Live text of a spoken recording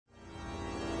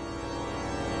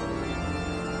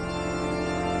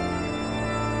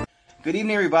Good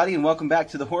evening, everybody, and welcome back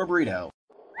to the Horror Burrito.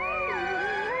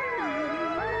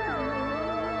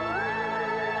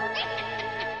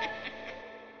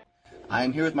 I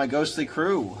am here with my ghostly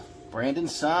crew, Brandon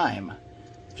Syme,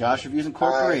 Josh Reviews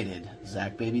Incorporated,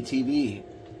 Zach Baby TV,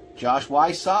 Josh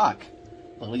Y. Sock,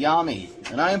 Lil Yami,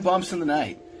 and I am Bumps in the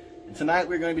Night. And tonight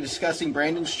we're going to be discussing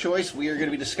Brandon's choice. We are going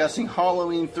to be discussing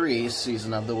Halloween 3,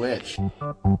 Season of the Witch.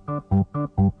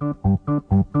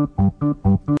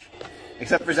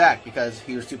 Except for Zach, because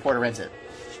he was too poor to rent it.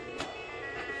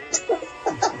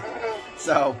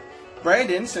 So,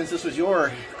 Brandon, since this was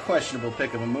your questionable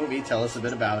pick of a movie, tell us a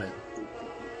bit about it.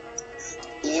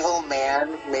 Evil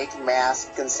man make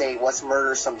mask and say, "Let's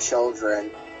murder some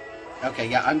children." Okay,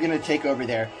 yeah, I'm going to take over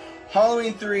there.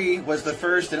 Halloween 3 was the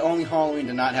first and only Halloween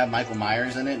to not have Michael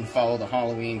Myers in it and follow the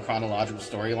Halloween chronological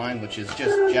storyline, which is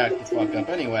just jacked the fuck up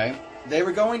anyway. They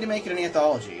were going to make it an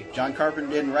anthology. John Carpenter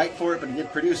didn't write for it, but he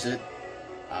did produce it.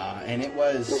 And it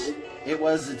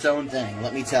was its own thing,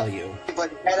 let me tell you.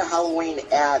 But it had a Halloween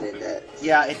ad in it.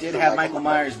 Yeah, it did have Michael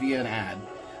Myers via an ad.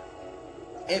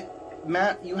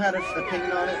 Matt, you had an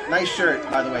opinion on it? Nice shirt,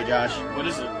 by the way, Josh. What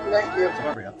is it? Thank you.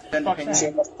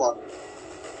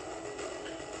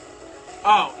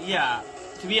 Oh, yeah.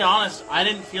 To be honest, I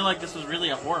didn't feel like this was really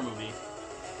a horror movie.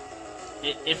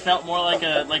 It felt more like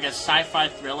a sci-fi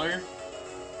thriller.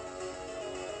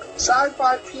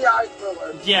 Sci-fi PI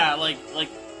thriller.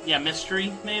 Yeah,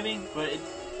 mystery maybe, but it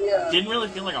didn't really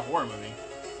feel like a horror movie.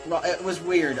 Well, it was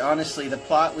weird, honestly. The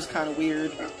plot was kind of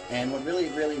weird, and what really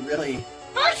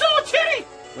I saw a titty!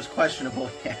 was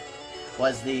questionable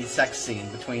was the sex scene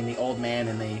between the old man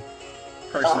and the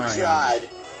person. Oh God!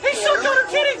 He sucked on her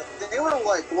titty! They were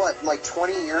like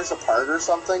 20 years apart or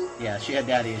something? Yeah, she had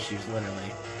daddy issues,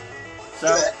 literally.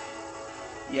 So,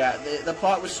 yeah, the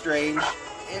plot was strange.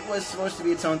 It was supposed to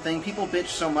be its own thing. People bitched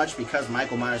so much because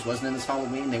Michael Myers wasn't in this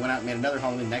Halloween. They went out and made another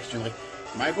Halloween next year, like,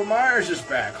 Michael Myers is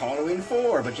back, Halloween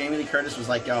 4. But Jamie Lee Curtis was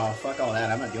like, oh, fuck all that,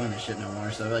 I'm not doing this shit no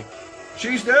more. So they're like,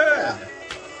 she's dead! Yeah.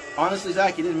 Honestly,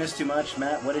 Zach, you didn't miss too much.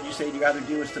 Matt, what did you say you'd rather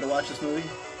do instead of watch this movie?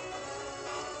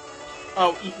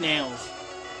 Oh, eat nails.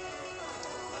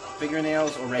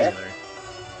 Fingernails or regular?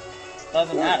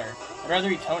 Doesn't matter. I'd rather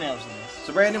eat toenails than this.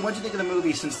 So, Brandon, what'd you think of the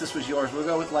movie since this was yours? We'll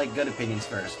go with, good opinions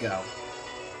first. Go.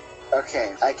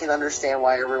 Okay, I can understand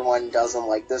why everyone doesn't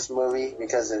like this movie,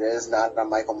 because it is not a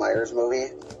Michael Myers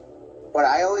movie. But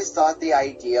I always thought the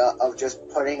idea of just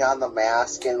putting on the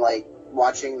mask and,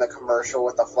 watching the commercial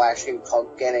with the flashing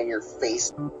pumpkin and your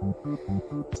face,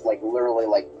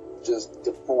 literally, just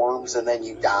deforms and then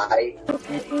you die.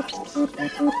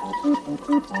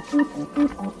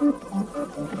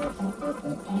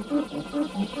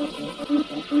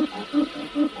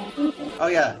 Oh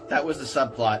yeah, that was the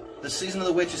subplot. The Season of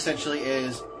the Witch essentially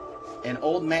is an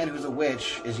old man who's a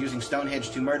witch is using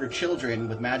Stonehenge to murder children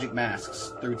with magic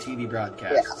masks through TV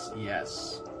broadcasts. Yeah.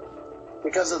 Yes.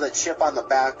 Because of the chip on the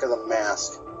back of the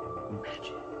mask.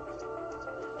 Magic.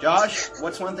 Josh,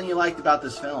 what's one thing you liked about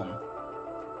this film?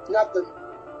 Nothing.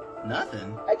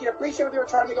 Nothing? I can appreciate what they were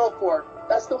trying to go for.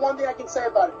 That's the one thing I can say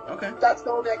about it. Okay. That's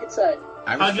the only thing I can say.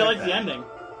 How'd you like the ending?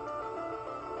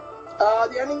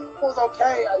 The ending was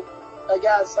okay, I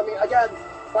guess. I mean, again,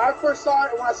 when I first saw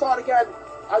it and when I saw it again,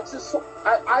 I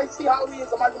see Halloween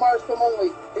as a Michael Myers film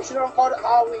only. They shouldn't have called it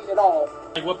Halloween at all.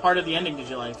 What part of the ending did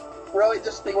you like? Really,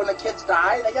 just when the kids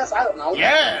died, I guess? I don't know.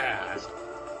 Yeah!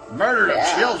 Murder of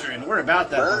children. We're about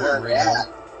that. Murder, yeah.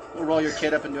 We'll roll your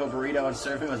kid up into a burrito and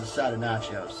serve him as a side of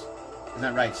nachos. Isn't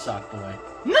that right, sock boy?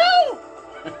 No!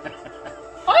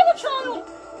 I'm a child!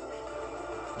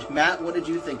 Matt, what did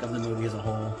you think of the movie as a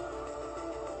whole?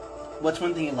 What's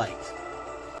one thing you liked?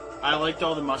 I liked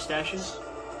all the mustaches.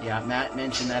 Yeah, Matt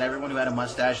mentioned that everyone who had a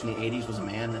mustache in the 80s was a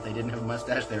man. If they didn't have a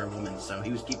mustache, they were a woman. So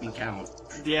he was keeping count.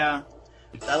 Yeah.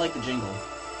 I like the jingle.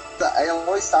 I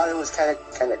always thought it was kind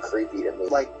of creepy to me.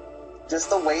 Just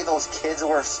the way those kids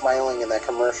were smiling in that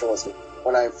commercial was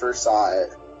when I first saw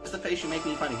it. It's the face you make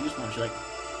when you find a goosebumps. You're like,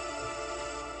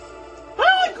 I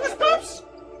like goosebumps!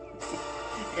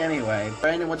 Anyway,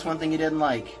 Brandon, what's one thing you didn't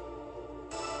like?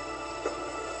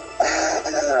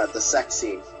 The sex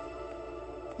scene.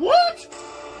 What?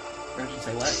 Brandon,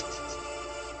 say what?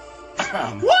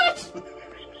 What?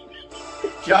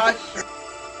 Josh?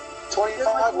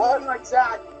 25, what? Like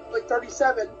Zach,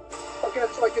 37. Looking at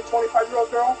a 25-year-old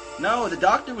girl? No, the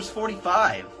doctor was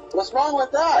 45. What's wrong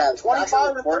with that?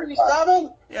 25 to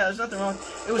 37? Yeah, there's nothing wrong.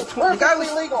 It was the guy was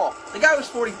illegal. The guy was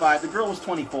 45. The girl was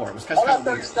 24. It was kind of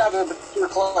weird. 37, but you're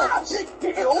close.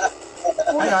 Big deal.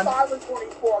 45 and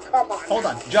 24. Come on. Hold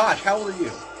on, Josh. How old are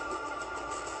you?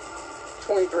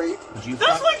 23. Would you?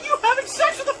 That's like you having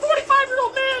sex with a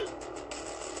 45-year-old man.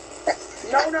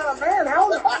 No, not a man. How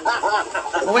the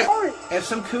Oh wait, if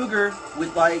some cougar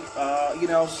with like,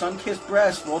 sun-kissed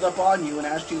breasts rolled up on you and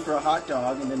asked you for a hot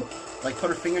dog and then like put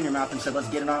her finger in your mouth and said, "Let's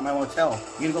get it on at my motel,"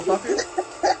 you gonna go fuck her?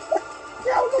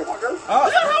 Yeah, I'll go fuck her. Oh,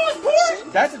 Is that how it's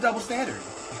born? that's a double standard.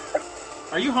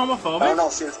 Are you homophobic? I don't know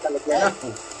if she was kind of gay. No.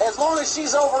 As long as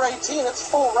she's over 18, it's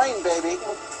full reign, baby.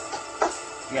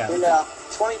 Yeah. Yeah,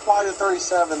 25 to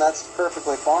 37, that's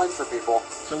perfectly fine for people.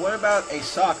 So what about a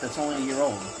sock that's only a year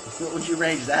old? What would you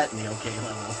range that in the okay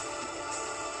level?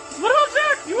 What about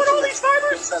Zach? You want all these fibers?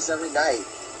 Princess every night.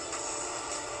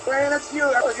 Man, that's you.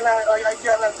 I'm looking at it like I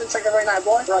get that 10 seconds every night,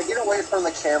 boy. Bro, get away from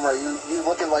the camera. You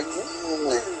looking like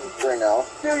right now.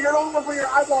 Dude, you're the one for your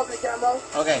eyeballs in the camera.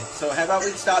 Okay, so how about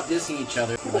we stop dissing each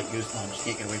other? You're like Goosebumps,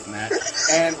 can't get away from that.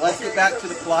 And let's get back to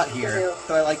the plot here.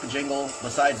 So I like the jingle.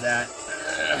 Besides that,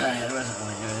 it wasn't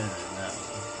really good.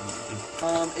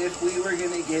 If we were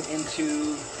gonna get into,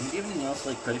 do you have anything else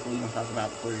like critical you want to talk about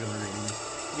before we go to ratings?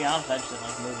 To be honest, I just didn't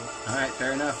like the movie. All right,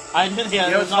 fair enough. I did,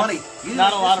 yeah. You know, there's it's funny. You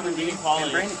not a picked lot this of movie, redeeming qualities.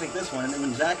 And Brandon picked this one, and then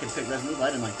when Zach had picked Resident Evil,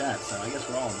 I didn't like that. So I guess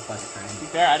we're all on the fucking train. To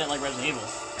be fair, I didn't like Resident Evil.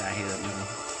 Yeah, I hate that movie.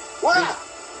 Wow!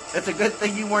 It's a good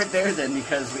thing you weren't there then,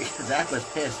 because Zach was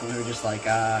pissed. We were just like,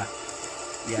 yeah,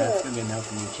 it's gonna be a no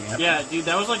from you, champ. Yeah, dude,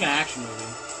 that was like an action movie.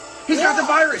 He's got the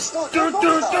virus. Dun,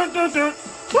 dun, dun, dun.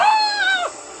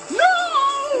 No.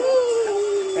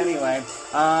 Anyway,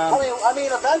 I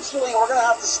mean, eventually we're gonna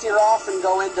have to steer off and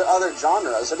go into other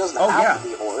genres. It doesn't have to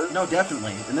be horror. No,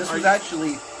 definitely. And this was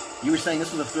actually, you were saying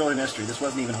this was a thriller mystery. This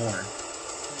wasn't even horror.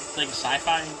 Like a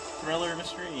sci-fi thriller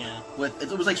mystery, yeah.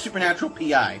 It was like supernatural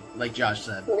PI, like Josh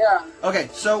said. Yeah. Okay,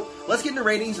 so let's get into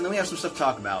ratings, and then we have some stuff to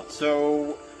talk about.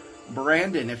 So,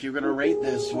 Brandon, if you're gonna rate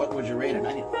this, what would you rate it?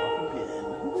 I need a fucking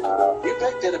pen. You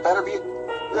picked it. It better be a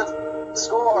good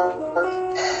score.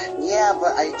 Yeah,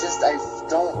 but I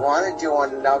don't want to do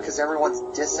one now because everyone's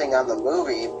dissing on the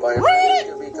movie. But if Right!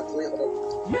 I was gonna be completely,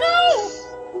 No!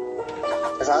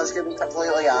 if I was gonna be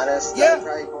completely honest, Yeah. I'd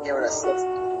probably give it a 6.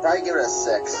 Probably give it a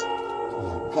 6.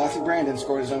 Classic Brandon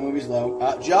scored his own movies low.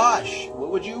 Josh, what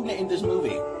would you name this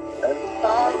movie? I'm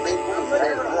gonna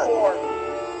give it a 4.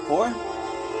 4?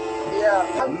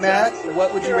 Yeah. Matt,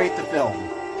 what would you rate the film?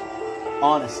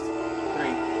 Honest. 3.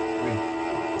 3.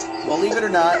 Well, believe it or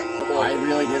not, I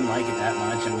really didn't like it that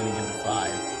much. I'm going to give it a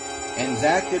 5. And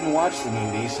Zach didn't watch the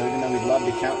movie, so even though we'd love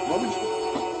to count...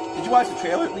 Did you watch the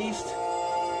trailer at least?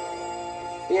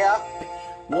 Yeah,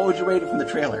 What would you rate it from the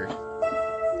trailer?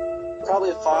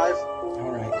 probably a 5.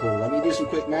 Alright, cool. Let me do some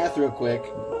quick math real quick.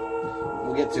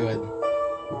 We'll get to it.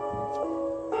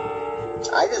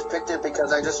 I just picked it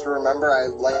because I just remember I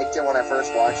liked it when I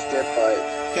first watched it, but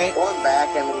Okay, going back,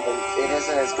 I mean, it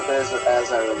isn't as good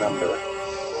as I remember.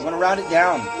 I'm going to round it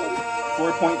down.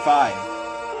 4.5.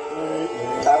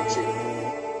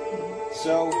 Ouchie.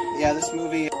 So, yeah, this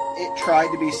movie, it tried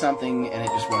to be something, and it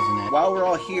just wasn't it. While we're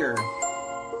all here,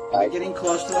 we're getting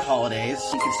close to the holidays.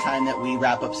 I think it's time that we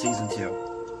wrap up Season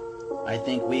 2. I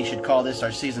think we should call this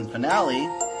our season finale,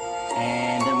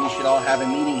 and then we should all have a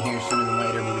meeting here sooner than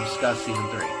later where we discuss Season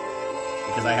 3.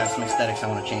 Because I have some aesthetics I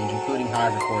want to change, including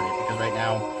how I record it, because right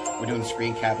now we're doing the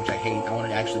screen cap, which I hate. I want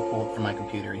to actually pull it from my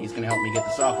computer, and he's going to help me get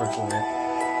the software for it.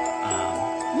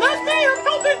 That's me, I'm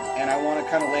helping! And I want to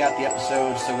kind of lay out the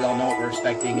episodes so we all know what we're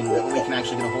expecting and that we can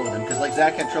actually get a hold of them. Because, like,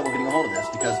 Zach had trouble getting a hold of this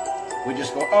because we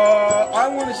just go,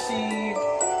 I want to see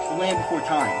The Land Before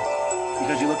Time.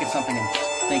 Because you look at something and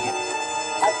think it.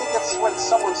 I think it's when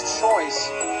someone's choice,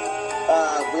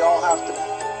 we all have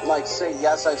to, like, say,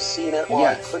 yes, I've seen it, or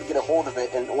Yes. I could get a hold of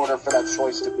it in order for that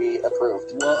choice to be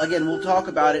approved. Well, again, we'll talk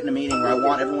about it in a meeting where I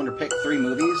want everyone to pick 3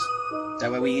 movies.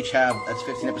 That way we each have, that's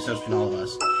 15 episodes between all of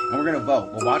us. And we're going to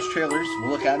vote. We'll watch trailers, we'll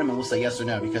look at them, and we'll say yes or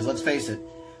no. Because let's face it,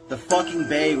 the fucking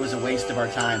Bay was a waste of our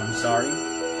time. I'm sorry.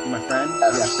 You're my friend. I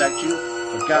respect you.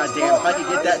 But goddamn, if I could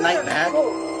get that night back,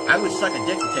 I would suck a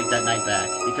dick to take that night back.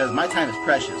 Because my time is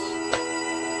precious.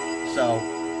 So,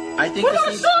 I think this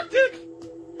needs...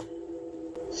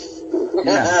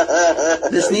 Yeah.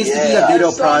 This needs to be a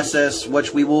veto process,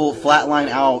 which we will flatline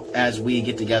out as we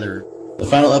get together. The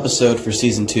final episode for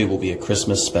Season 2 will be a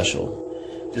Christmas special.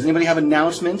 Does anybody have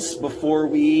announcements before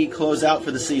we close out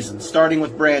for the season? Starting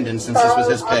with Brandon, since this was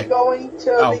his I'm pick. going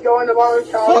to be going to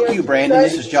Martin County. Fuck on you, Brandon.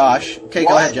 Tuesday. This is Josh. Okay,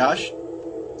 go ahead, Josh.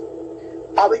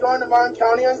 I'll be going to Martin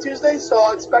County on Tuesday, so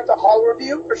I'll expect a hall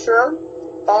review for sure.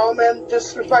 And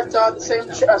just respect the same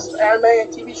anime and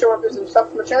TV show reviews and stuff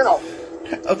from the channel.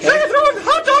 Okay. You're throwing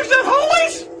hot dogs at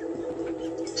hallways?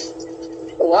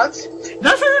 What?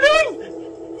 That's what you're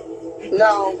doing?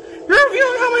 No. You're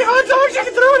reviewing how many hot dogs you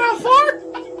can throw and how far?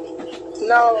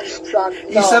 No, son.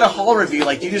 He No. said a hall review.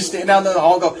 Like, you just stand down there in the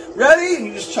hall and go, ready? And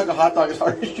you just chug a hot dog as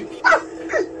hard as you can.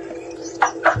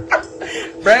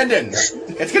 Brandon,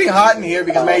 it's getting hot in here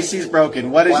because my AC's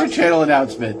broken. What is your channel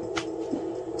announcement?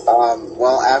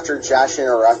 Well, after Josh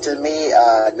interrupted me,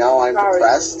 now I'm Sorry.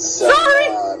 depressed. So,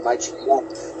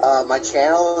 my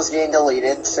channel is getting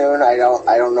deleted soon. I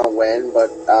don't know when,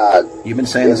 but You've been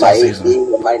saying it this all might be,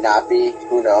 season. it might not be.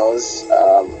 Who knows?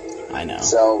 I know.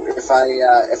 So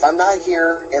if I'm not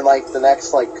here in like the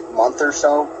next like month or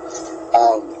so,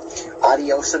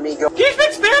 adios amigo. Do you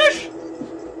speak Spanish?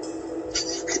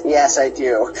 Yes, I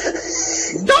do.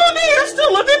 ¿Dónde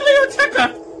está la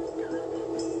biblioteca?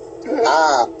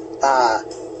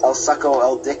 El Succo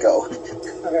El Dico.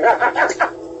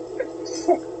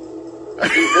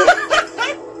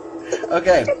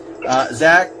 Okay,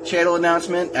 Zach, channel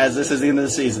announcement, as this is the end of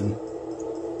the season.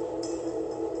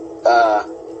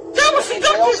 Hey,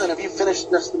 Tails, and have you finished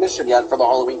this mission yet for the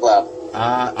Halloween Lab?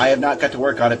 I have not got to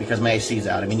work on it because my AC's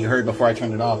out. I mean, you heard before I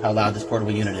turned it off how loud this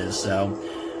portable unit is, so...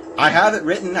 I have it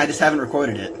written, I just haven't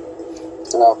recorded it.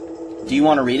 No. Do you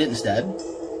want to read it instead?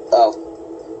 Oh.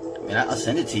 I mean, I'll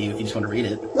send it to you if you just want to read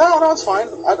it. No, it's fine.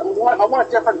 I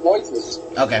want different voices.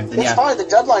 Okay, then It's yeah. fine. The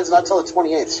deadline's not till the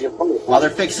 28th, so you have plenty of Well, they're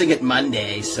fixing it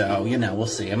Monday, so, you know, we'll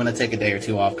see. I'm going to take a day or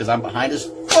two off because I'm behind as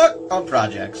fuck on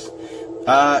projects.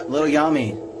 Little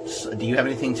Yami, do you have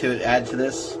anything to add to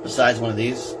this besides one of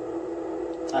these?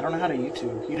 I don't know how to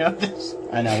YouTube. You know this?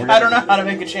 I know. I don't know how to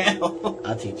make a channel.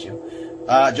 I'll teach you.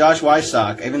 Josh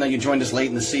Wysock, even though you joined us late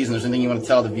in the season, is there anything you want to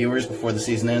tell the viewers before the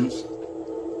season ends?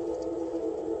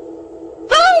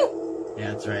 No!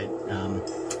 Yeah, that's right.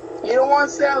 You don't want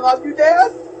to say I love you,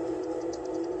 Dad?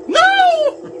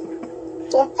 No!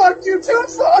 Well, fuck you too,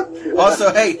 son.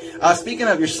 Also, hey, speaking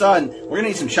of your son, we're going to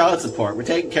need some child support. We're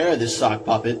taking care of this sock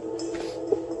puppet.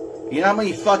 You know how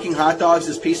many fucking hot dogs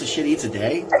this piece of shit eats a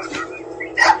day? For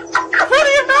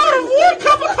the amount of 1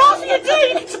 cup of coffee a day,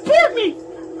 you can support me!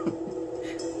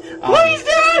 Please,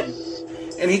 Dad!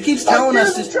 And he keeps telling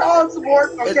us this this. child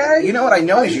support, okay? You know what I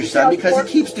know is your son Child because he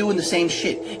support. keeps doing the same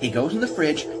shit. He goes in the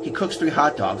fridge, he cooks 3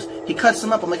 hot dogs, he cuts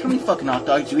them up. I'm like, how many fucking hot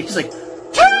dogs do you eat? He's like, 2!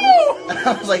 And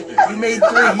I was like, you made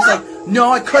 3. He's like,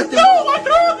 no, I cut them. No, I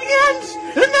threw out the ends,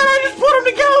 and then I just put them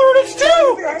together and it's 2!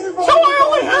 So I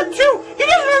only had 2! He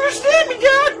doesn't understand me,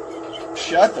 Dad!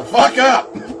 Shut the fuck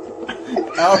up.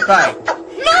 All right.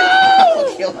 No!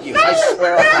 I'll kill you. I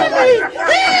swear on my life.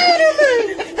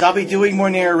 I'll be doing more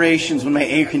narrations when my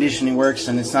air conditioning works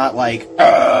and it's not like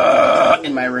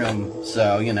in my room.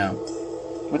 So, you know.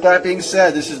 With that being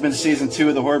said, this has been Season 2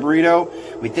 of The Horror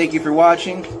Burrito. We thank you for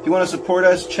watching. If you want to support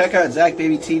us, check out Zach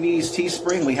Baby TV's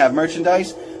Teespring. We have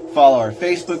merchandise. Follow our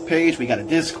Facebook page. We got a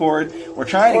Discord. We're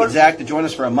trying to get Zach to join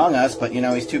us for Among Us, but, you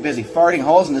know, he's too busy farting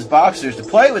holes in his boxers to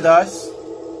play with us.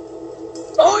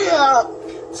 Oh, yeah!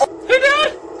 Hey,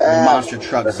 Dad! Monster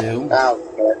Truck Zoo. Oh,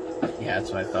 Yeah,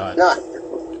 that's what I thought. no.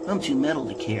 I'm too metal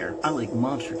to care. I like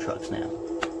monster trucks now.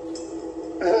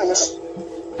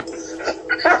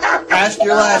 Ask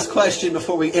your last question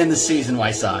before we end the season,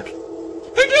 Wysock. Hey,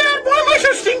 Dad, why am I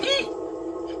so stinky?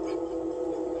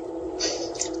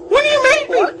 When you made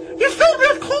me, you filled me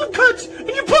with cold cuts, and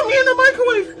you put me in the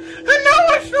microwave, and now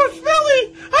I'm so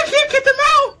smelly, I can't get them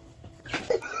out!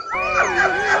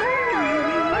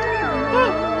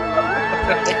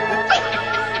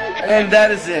 And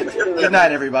that is it. Good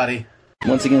night, everybody.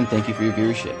 Once again, thank you for your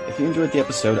viewership. If you enjoyed the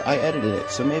episode, I edited it,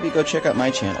 so maybe go check out my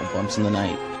channel, Bumps in the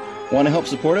Night. Want to help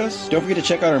support us? Don't forget to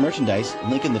check out our merchandise,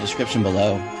 link in the description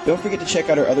below. Don't forget to check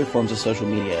out our other forms of social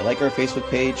media, like our Facebook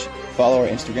page, follow our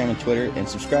Instagram and Twitter, and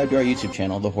subscribe to our YouTube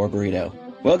channel, The Horror Burrito.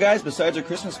 Well, guys, besides our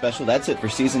Christmas special, that's it for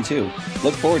Season 2.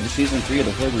 Look forward to Season 3 of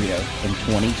The Horror Burrito in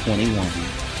 2021.